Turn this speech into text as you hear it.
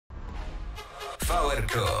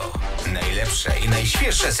vRQ. Najlepsze i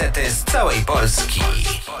najświeższe sety z całej Polski.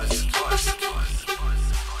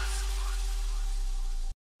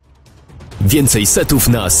 Więcej setów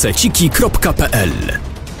na seciki.pl.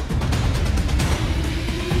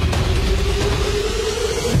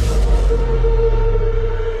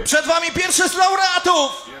 Przed wami pierwszy z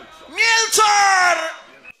laureatów! MIELCZAR!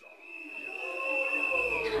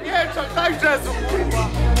 MIELCZAR, także kurwa!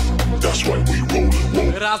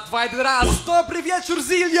 Raz, dwa, jeden, raz! Dobry wieczór,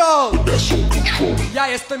 ZILION! Ja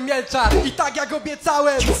jestem MIELCZAR i tak jak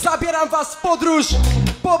obiecałem, zabieram was w podróż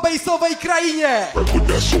po bejsowej krainie!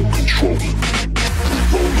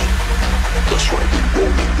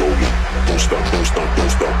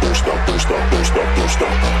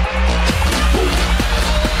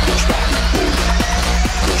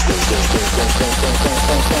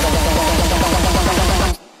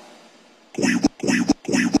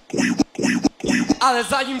 Ale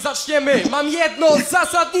zanim zaczniemy, mam jedno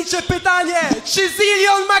zasadnicze pytanie. Czy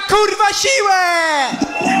ZILION ma kurwa siłę?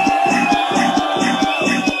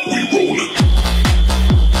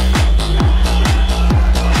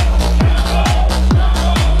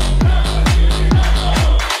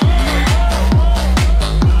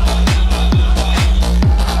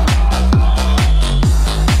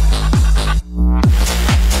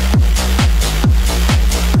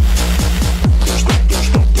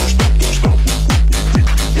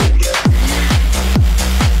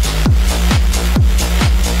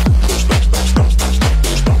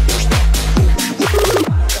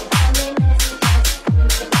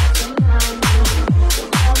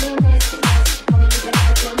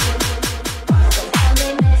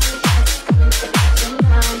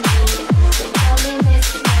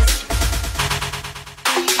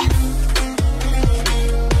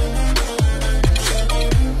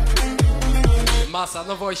 Masa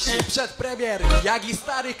nowości, przedpremier, jak i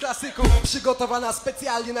starych klasyków, przygotowana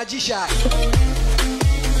specjalnie na dzisiaj.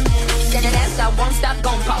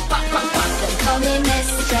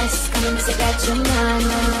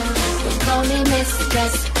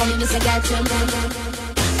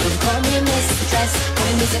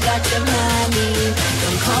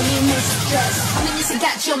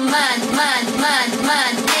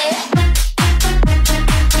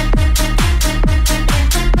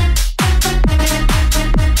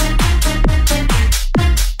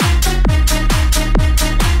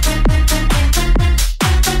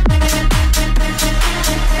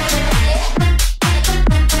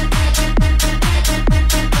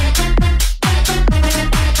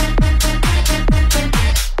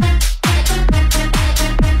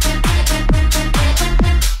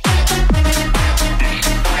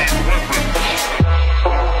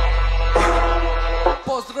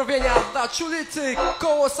 Pozdrowienia dla Czulicy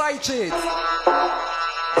koło Sajczyc.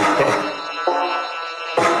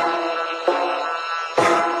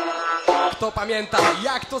 Kto pamięta,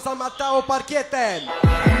 jak to zamatało parkietem?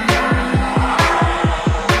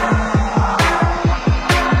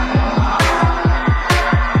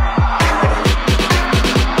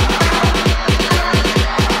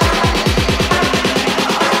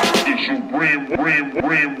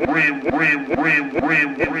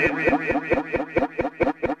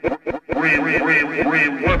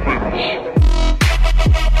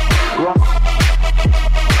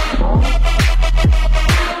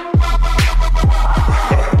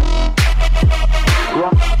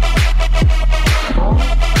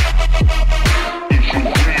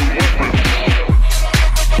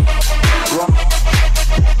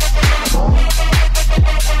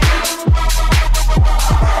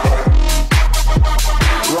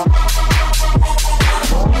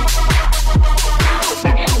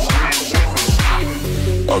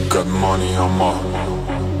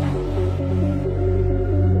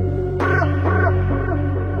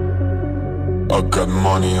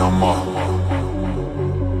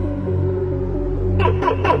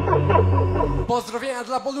 Pozdrowienia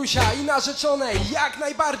dla Bolusia i narzeczonej, jak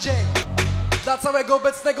najbardziej. Dla całego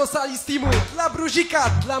obecnego sali Steamu, dla Bruzika,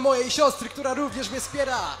 dla mojej siostry, która również mnie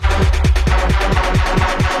wspiera.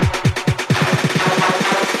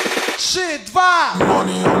 3, 2!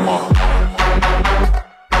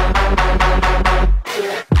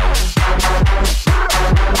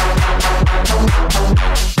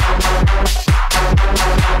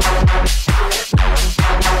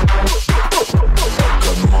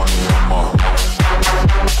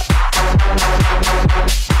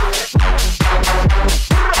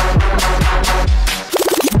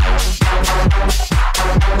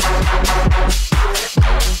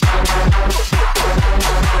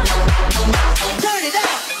 Turn it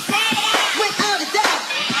up!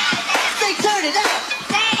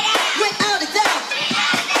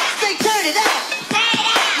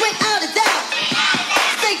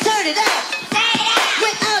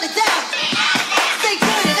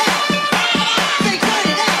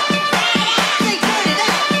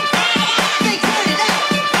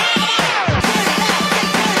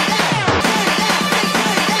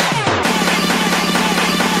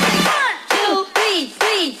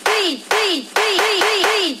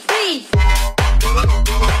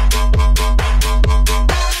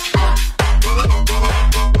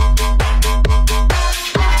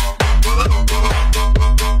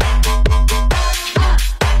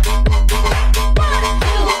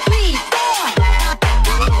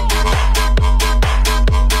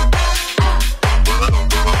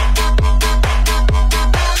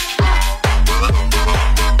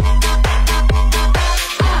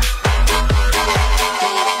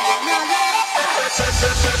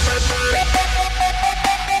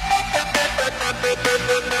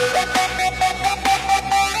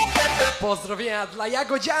 Pozdrowienia dla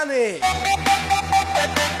Jagodziany.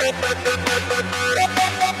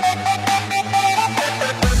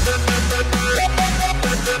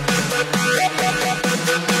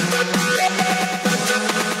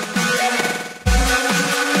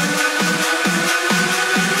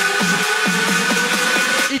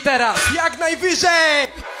 I teraz jak najwyżej!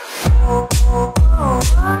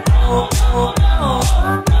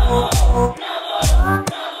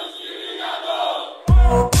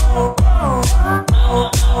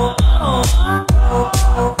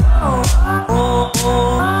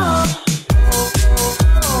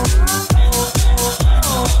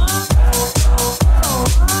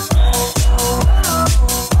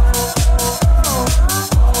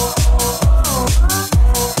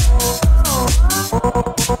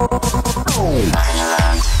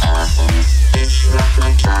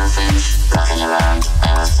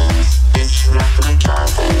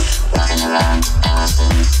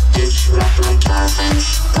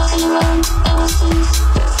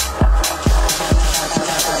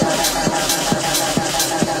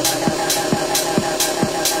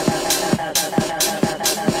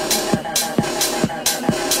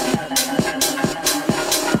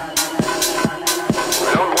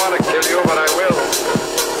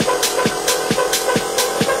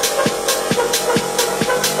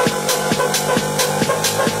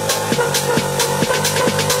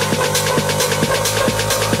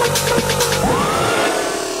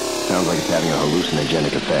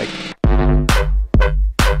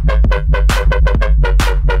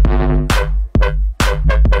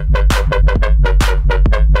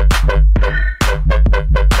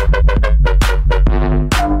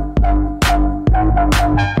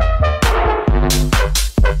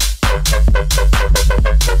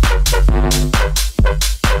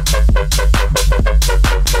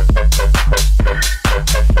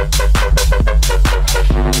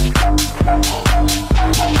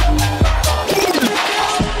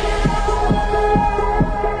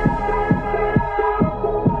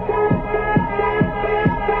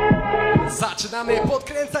 Zaczynamy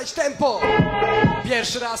podkręcać tempo.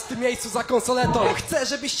 Pierwszy raz w tym miejscu za konsoletą. Chcę,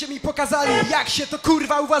 żebyście mi pokazali, jak się to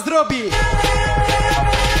kurwa u was robi.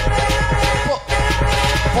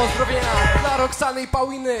 Pozdrowienia dla Roxany i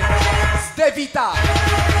Pauliny z Devita.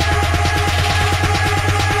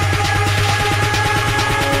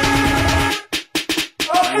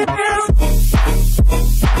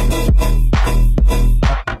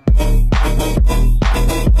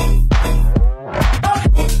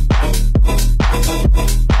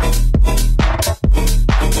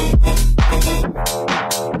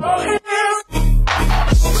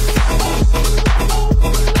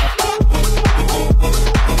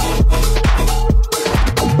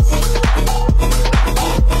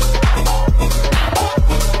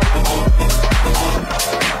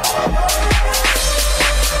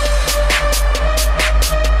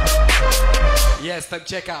 Jestem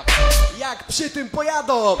ciekaw, jak przy tym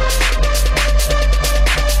pojadą.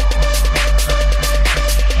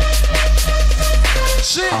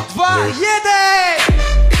 Trzy, dwa, jeden!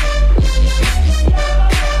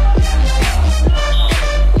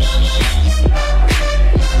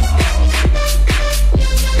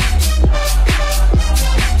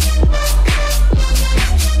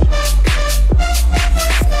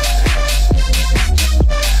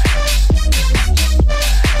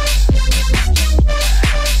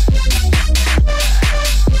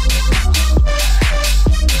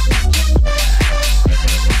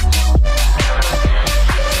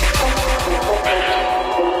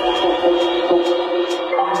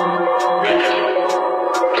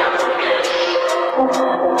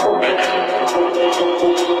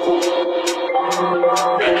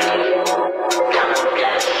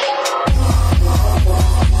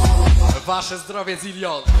 Wasze zdrowie,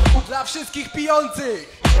 ZILION. Dla wszystkich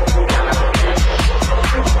pijących.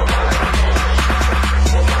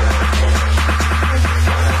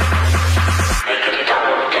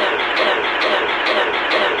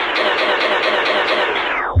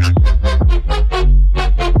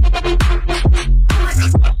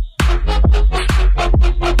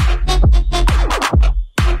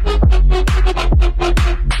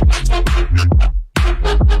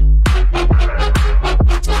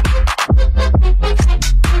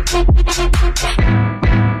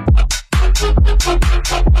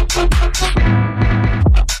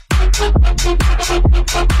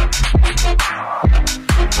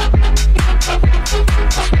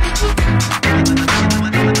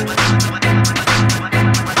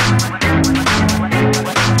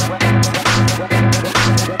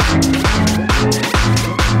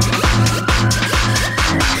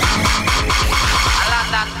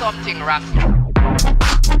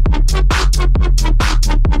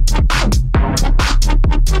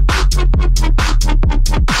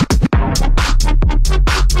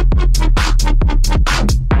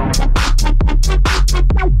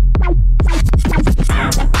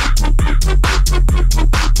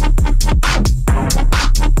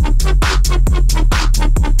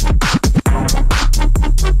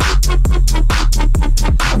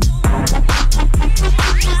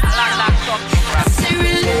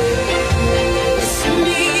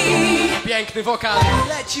 Piękny wokal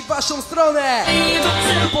leci w waszą stronę.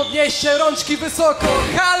 Podnieście rączki wysoko.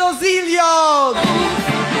 Halo ZILION!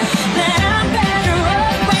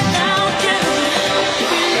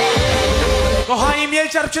 Kochani,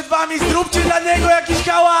 Mielczar przed wami, zróbcie dla niego jakiś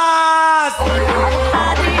hałas!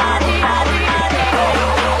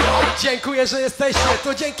 Dziękuję, że jesteście,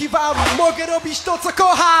 to dzięki wam mogę robić to, co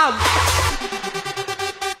kocham!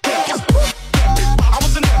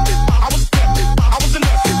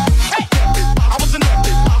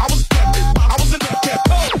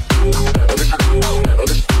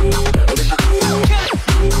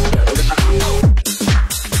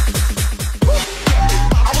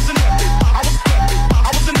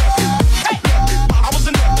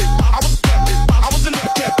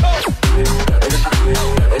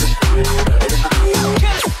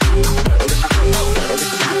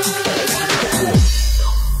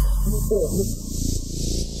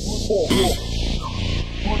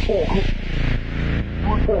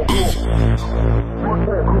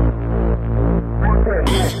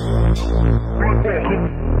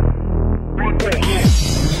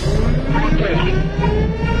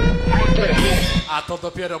 A to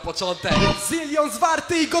dopiero początek. ZILION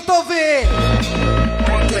zwarty i gotowy!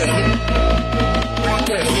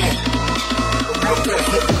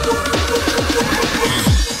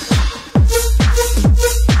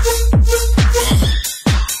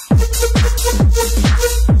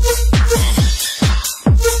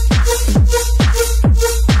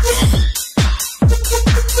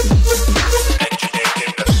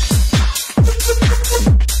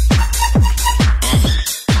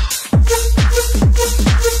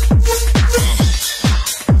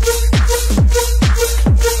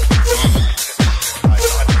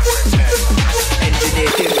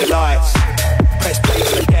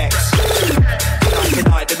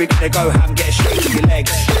 We're gonna go ham, get straight to your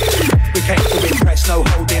legs. We came to impress, no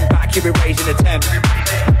holding back, here we're raising the temp.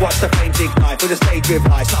 Watch the flames ignite, for the stage with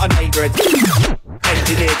lights, not a neighbour.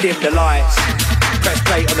 Engineer, dim the lights, press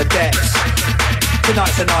play on the decks.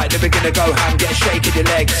 Tonight's the night that we're gonna go ham, get straight to your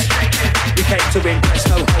legs. We came to impress,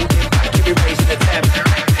 no holding back, here we're raising the temp.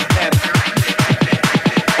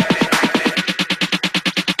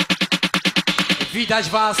 Widać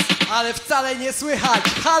was, ale wcale nie słychać.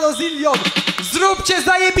 Halo ZILION, zróbcie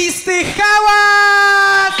zajebisty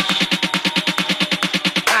hałas!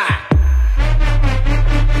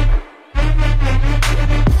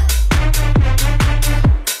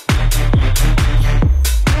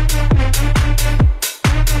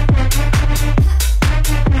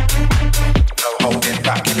 No holding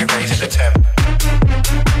back, here we're raising the temp.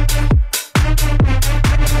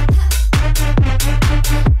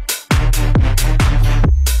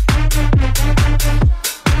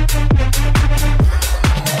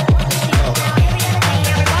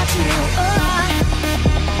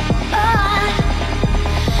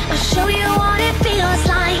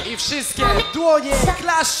 I wszystkie dłonie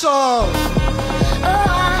klaszczą!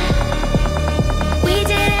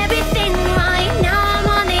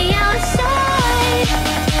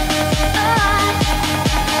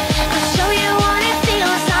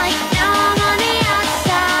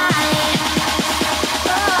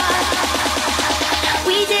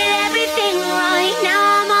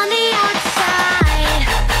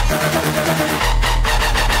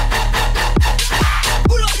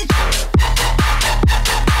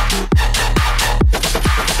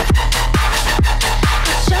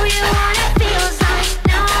 Show you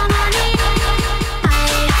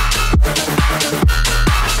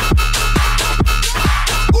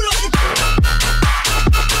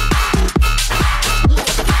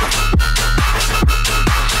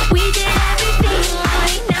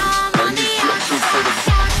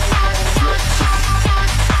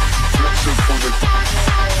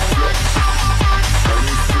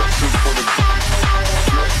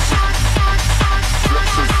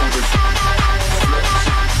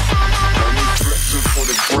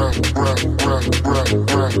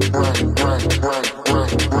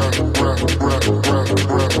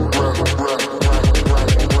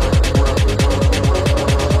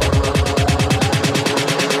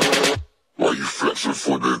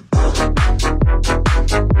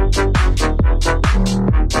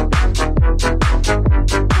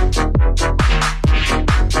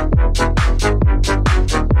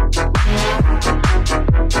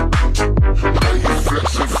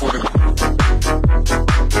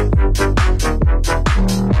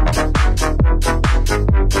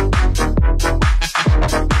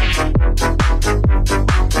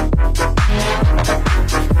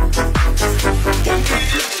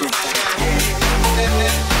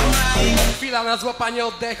złapanie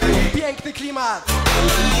oddechu, piękny klimat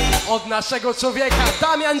od naszego człowieka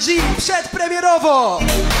Damian G przedpremierowo.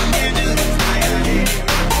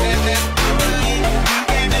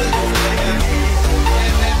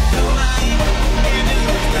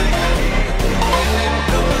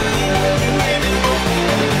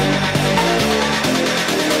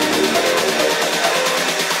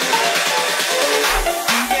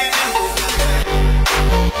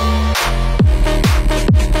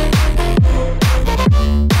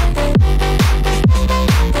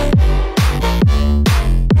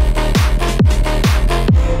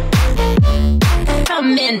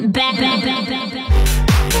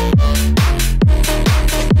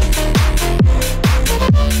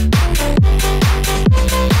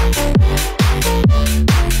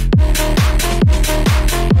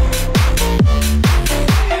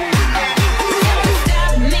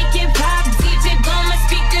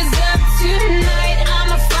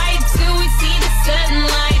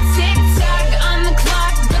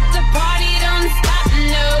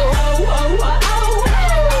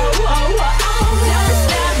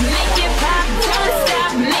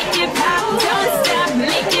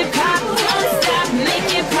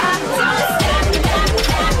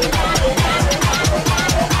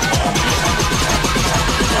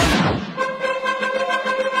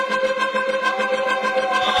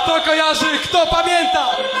 Kto pamięta?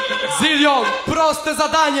 ZILION, proste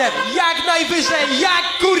zadanie, jak najwyżej, jak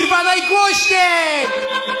kurwa najgłośniej!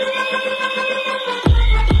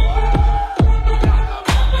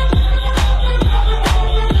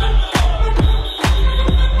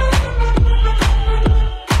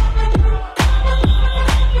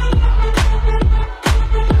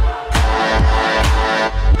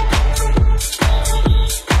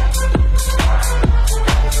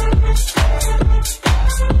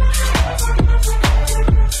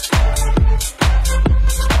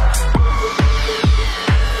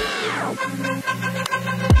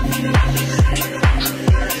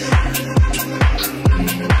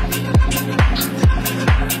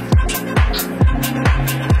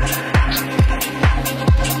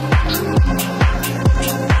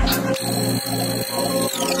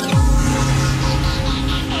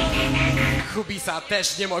 Hubisa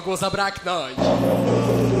też nie mogło zabraknąć.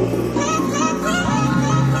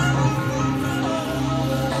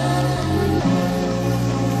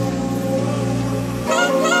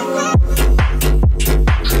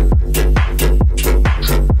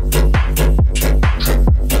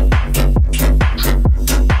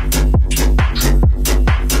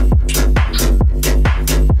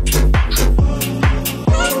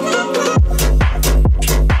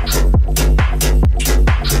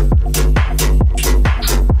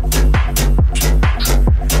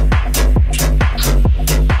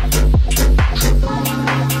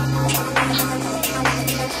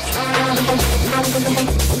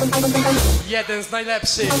 Jeden z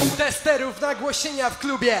najlepszych testerów nagłośnienia w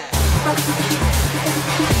klubie.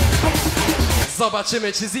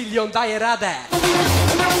 Zobaczymy, czy ZILION daje radę.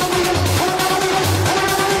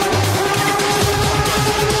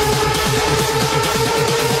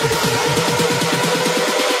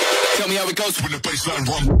 Tell me how it goes when the bassline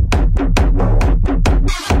run.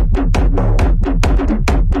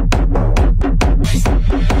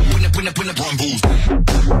 When the drum boost.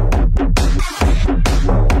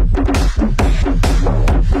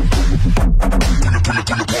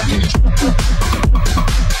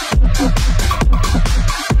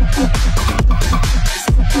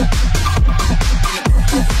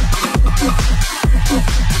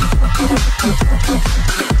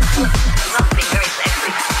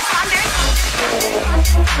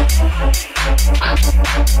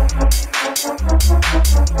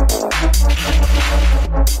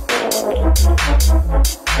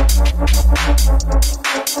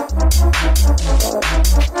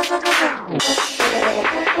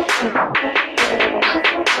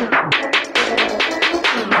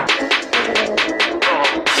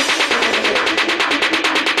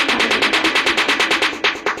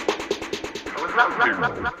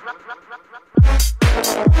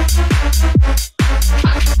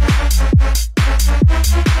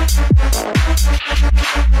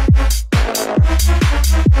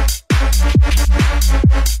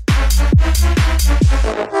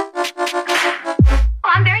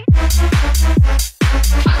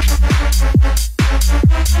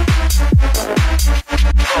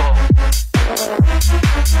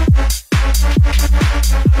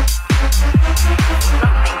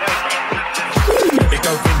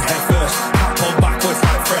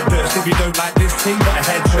 If you don't like this team, better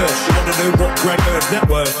head first. You wanna know what Greg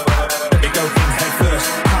Network? Let me go in head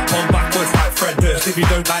first. Tap on backwards like Fred Durst. If you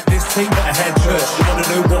don't like this thing, better head first. You wanna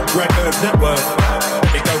know what Red Earth net worth?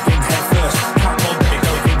 Let me go king head first. Tap on, let me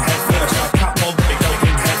go king head first. Tap on, let me go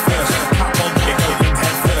king head first. Tap on, let me go king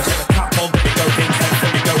head first. Tap on, let me go king head.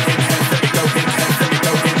 Let me go king head. Let me go king head. Let me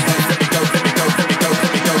go king head. Let me go. Let me go. Let me go.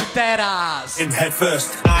 Let me go. Teraz. In head first.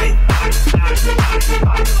 Aye.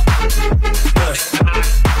 First.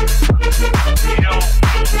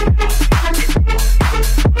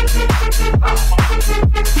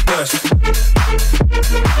 First.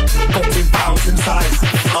 Fucking pounds in size.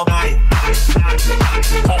 All night.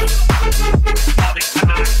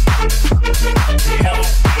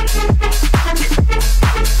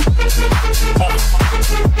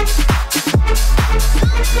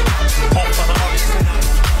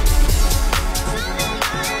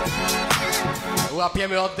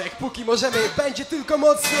 Łapiemy oddech, póki możemy. Będzie tylko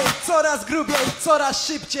mocniej, coraz grubiej, coraz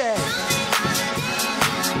szybciej.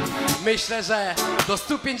 Myślę, że do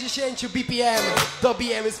 150 BPM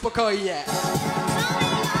dobijemy spokojnie.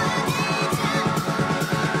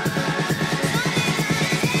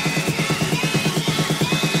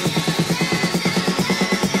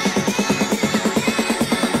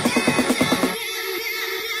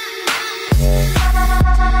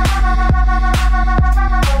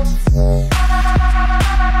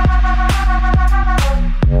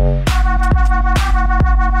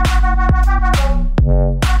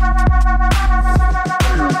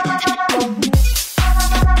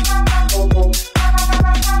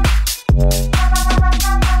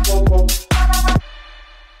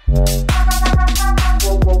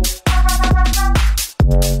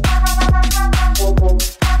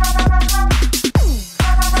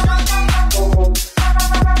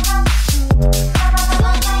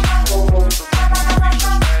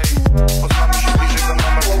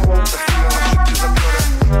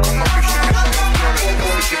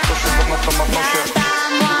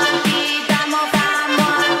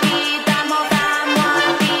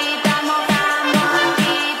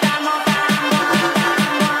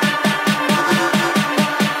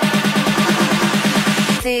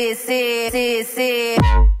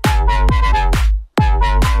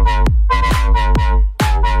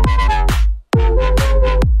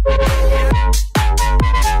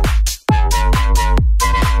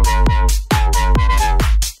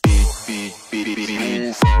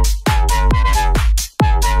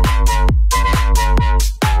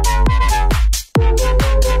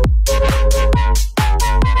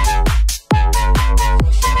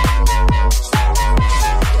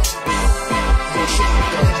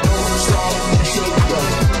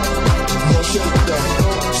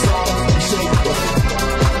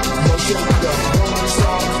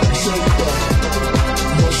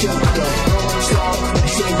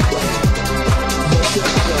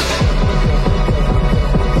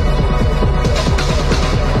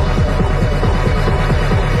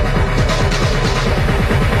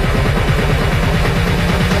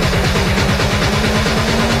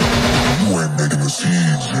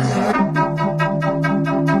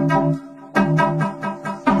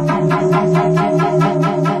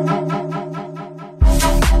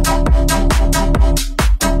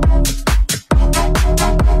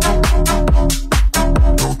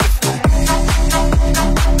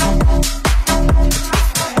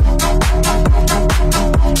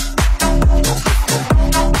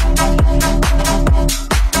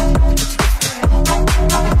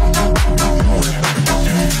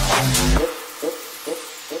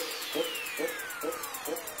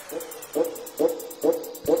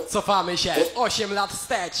 Cofamy się 8 lat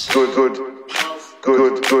wstecz. Good.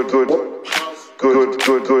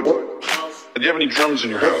 Do you have any drums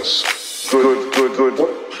in your house? Good.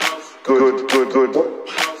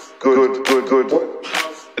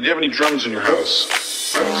 Do you have any drums in your house?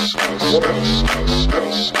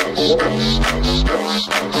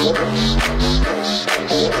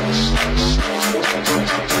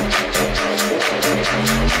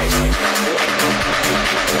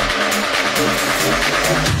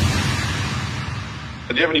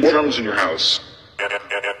 Do you have any drums in your house?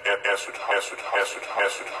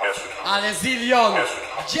 Ale ZILION,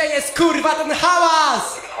 gdzie jest kurwa ten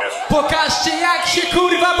hałas? Pokażcie jak się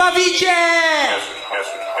kurwa bawicie!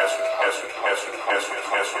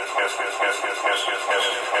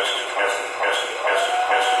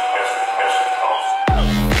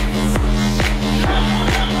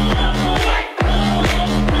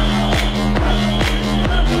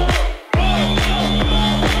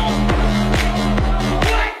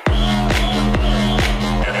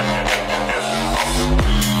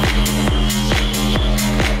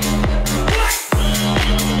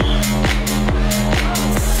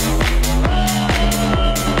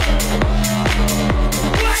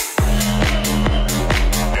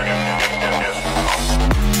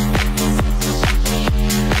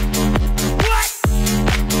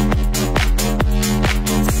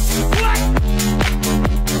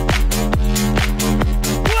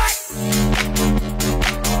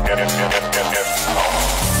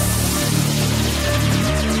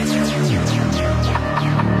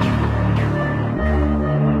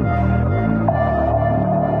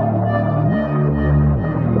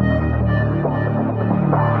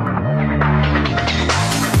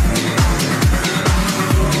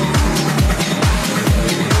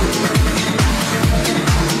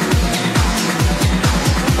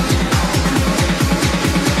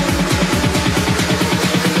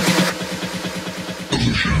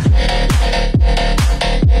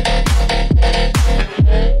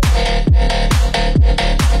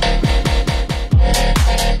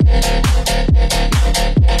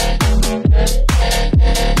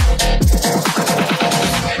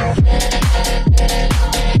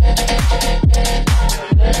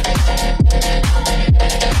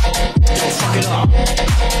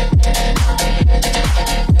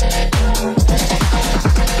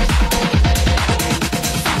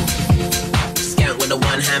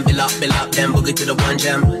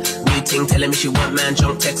 jam. New ting telling me she want man.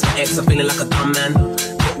 Drunk text my ex, I'm feeling like a dumb man.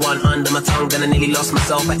 Put one under my tongue, then I nearly lost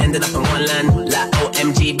myself. I ended up in one land. Like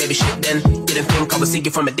OMG, baby shit then. Didn't think I would see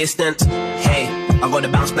you from a distance. Hey, I gotta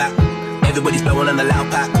bounce back. Everybody's blowing on the loud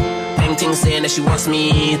pack. Painting saying that she wants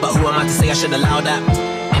me, but who am I to say I should allow that?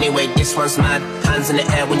 Anyway, this one's mad. Hands in the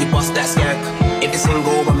air when you bust that skank. If you're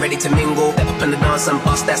single, I'm ready to mingle. Step up in the dance and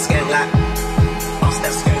bust that skank like. Bust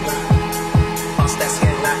that skank like. Bust that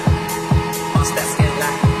skank like. Bust that skank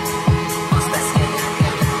like. Bust that skank like.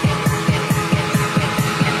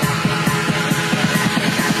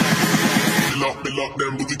 Bill up,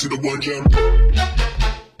 then boogie to the one jam.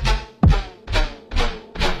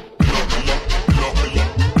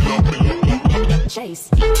 Chase.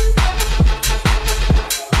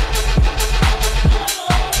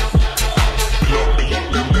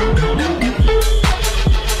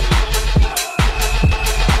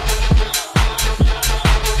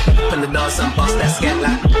 Open the doors and bust that skank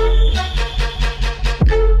like.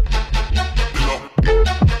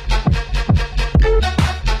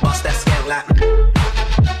 Bust that skank like.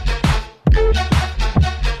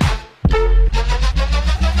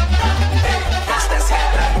 Bust that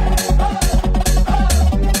skank like.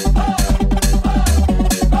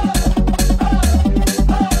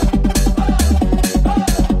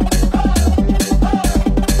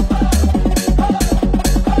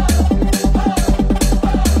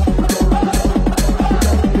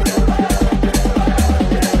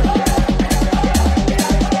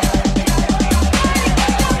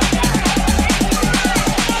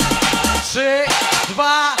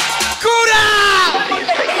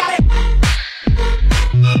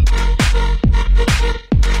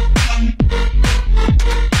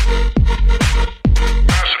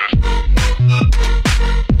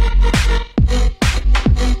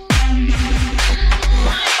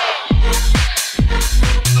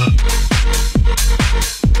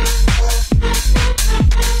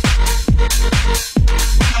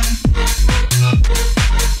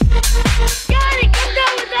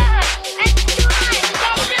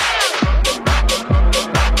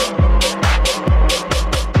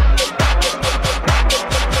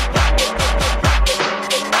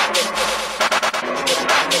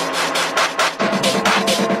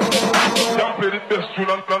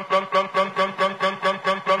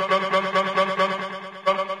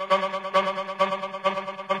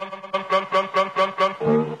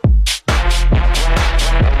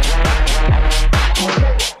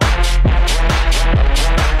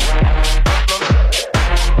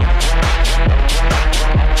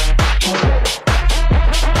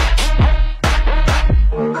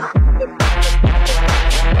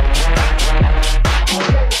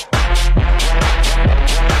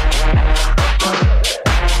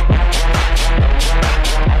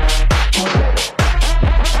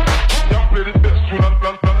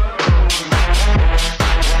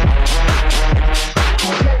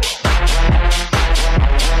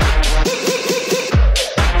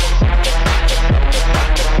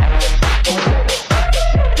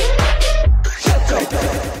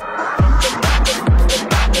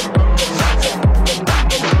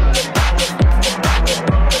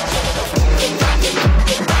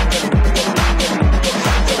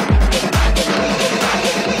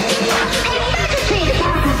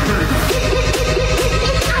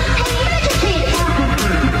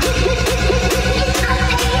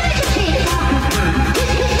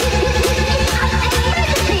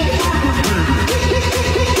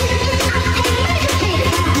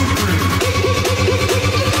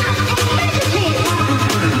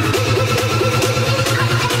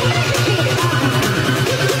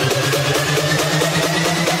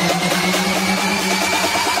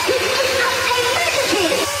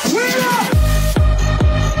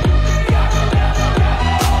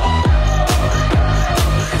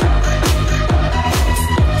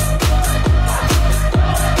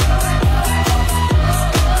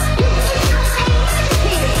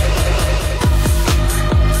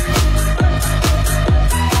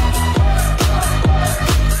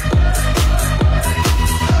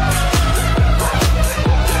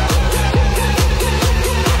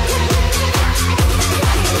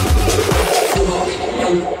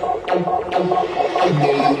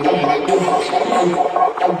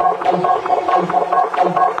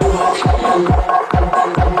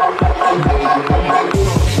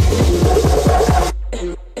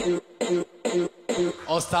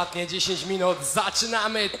 Ostatnie 10 minut,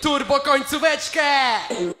 zaczynamy turbo końcóweczkę!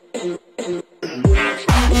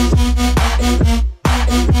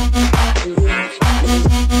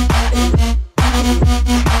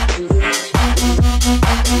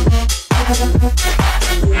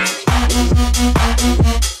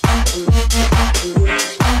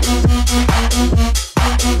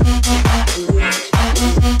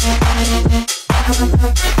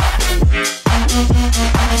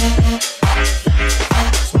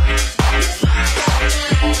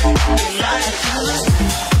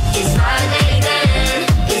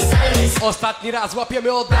 Ostatni raz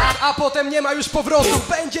łapiemy oddech, a potem nie ma już powrotu.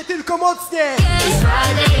 Będzie tylko mocniej.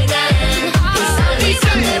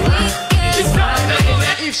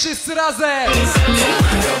 I wszyscy razem.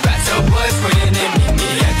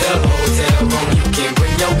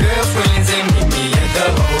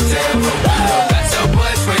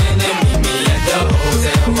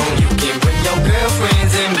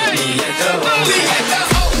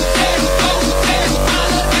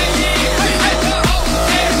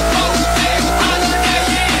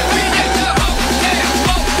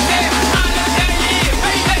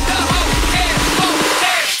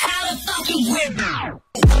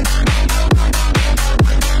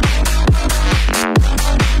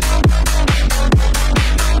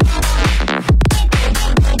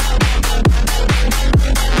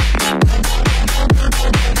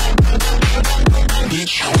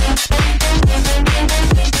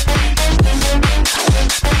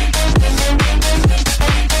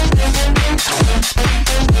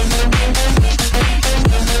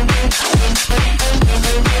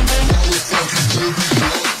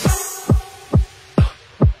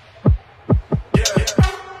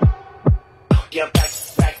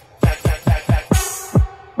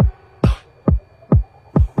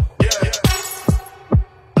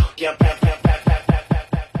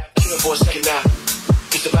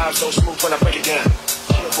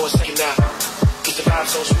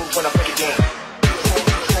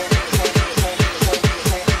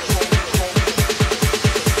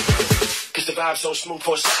 So smooth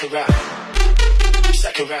for a second round.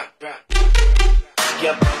 Second round.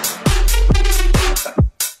 Yep.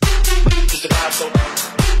 Cause the vibe so.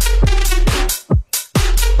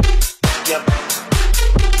 Yep.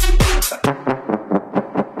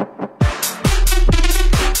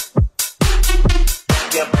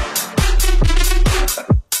 Yep.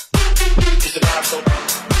 Cause the vibe so.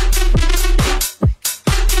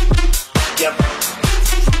 Yep.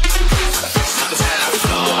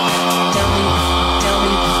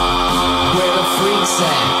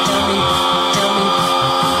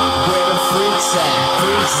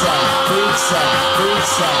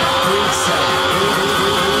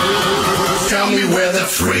 Tell me where the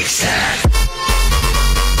freaks at.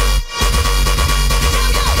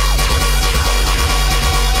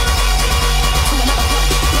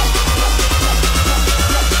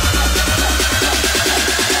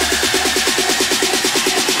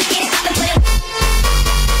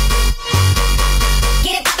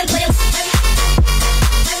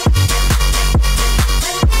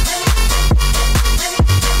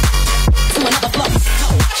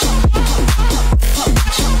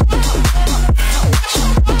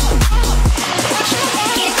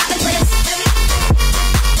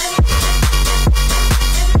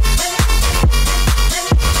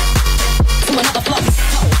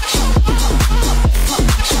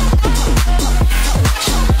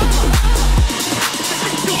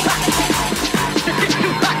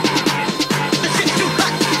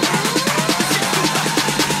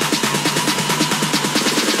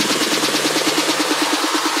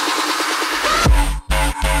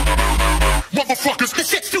 Motherfuckers, this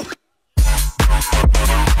shit's too.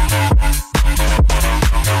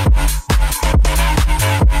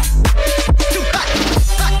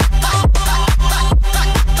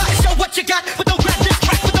 Show what you got, but don't grab this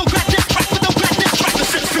track, but don't grab this track, but don't grab this track.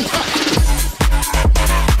 This shit's too hot.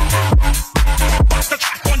 The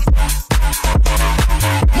track one.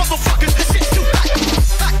 Motherfuckers, this shit's too hot.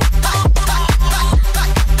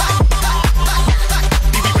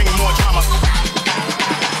 We be bringing more drama.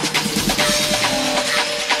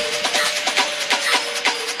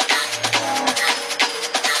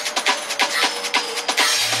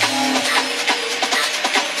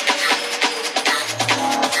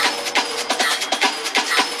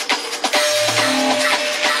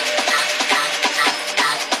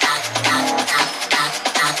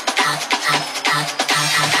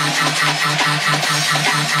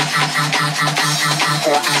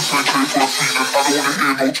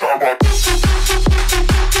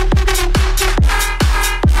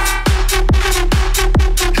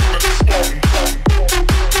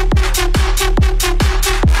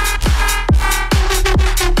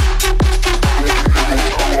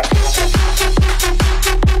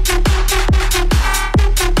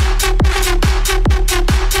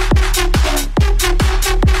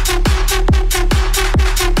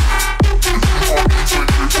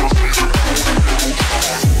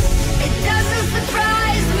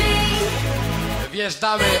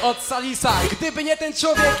 Wjeżdżamy od Salisa. Gdyby nie ten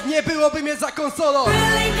człowiek, nie byłoby mnie za konsolą.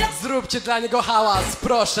 Zróbcie dla niego hałas,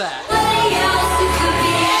 proszę.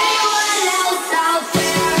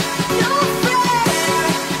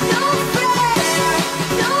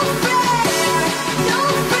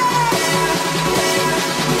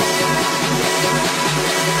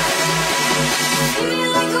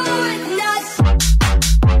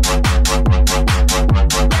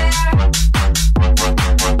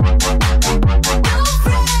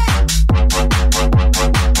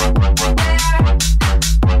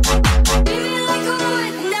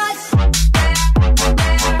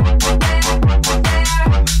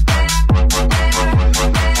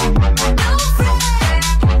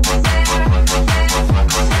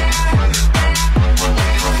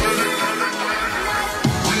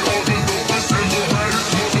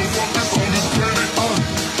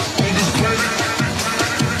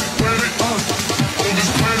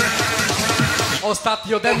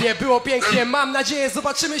 Ostatni ode mnie, było pięknie. Mam nadzieję,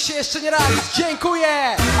 zobaczymy się jeszcze nie raz. Dziękuję.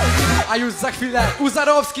 A już za chwilę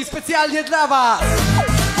Uzarowski specjalnie dla was.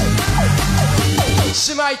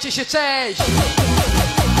 Trzymajcie się, cześć.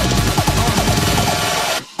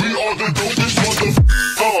 We are the dopest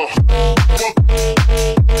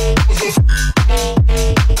motherfuckers.